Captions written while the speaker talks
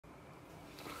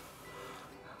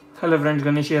Hello friends,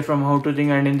 Ganesh here from How to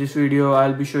Think, and in this video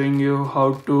I'll be showing you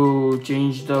how to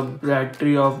change the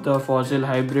battery of the Fossil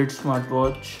hybrid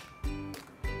smartwatch.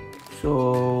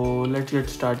 So let's get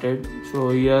started.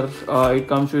 So here it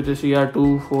comes with a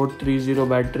CR2430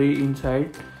 battery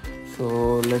inside. So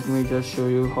let me just show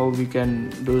you how we can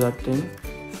do that thing.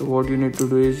 So what you need to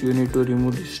do is you need to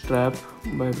remove the strap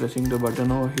by pressing the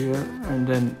button over here, and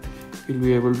then you'll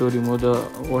be able to remove the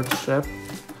watch strap.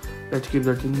 Let's keep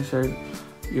that thing inside.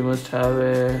 You must have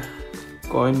a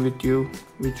coin with you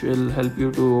which will help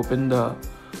you to open the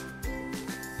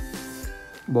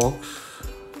box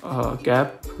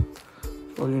cap.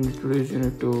 All you need to do is you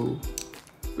need to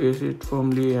place it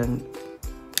firmly and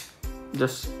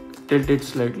just tilt it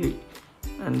slightly,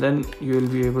 and then you will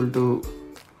be able to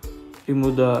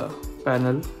remove the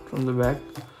panel from the back.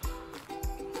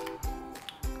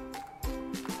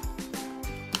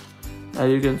 As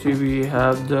you can see, we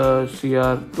have the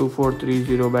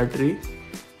CR2430 battery.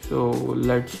 So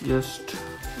let's just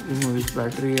remove this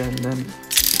battery, and then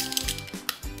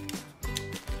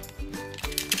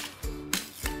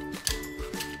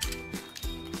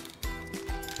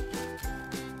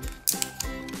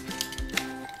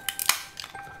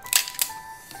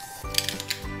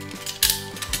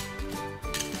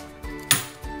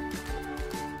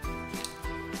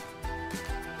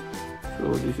so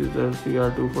this is the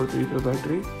CR2430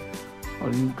 battery.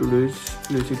 All you need to do is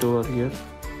place it over here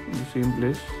in the same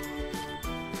place,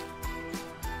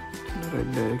 in the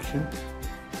right direction.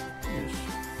 Yes.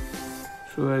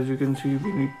 So as you can see,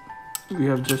 we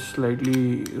have just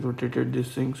slightly rotated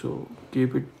this thing. So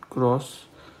keep it cross,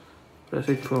 press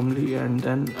it firmly, and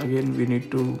then again we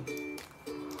need to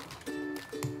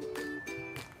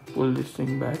pull this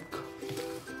thing back.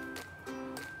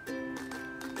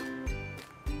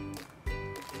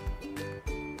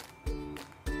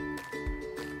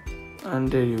 And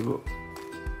there you go.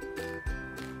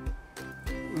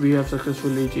 We have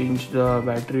successfully changed the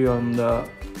battery on the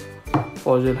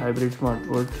Fossil hybrid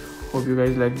smartwatch. Hope you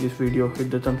guys like this video. Hit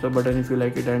the thumbs up button if you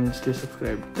like it, and stay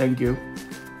subscribed. Thank you.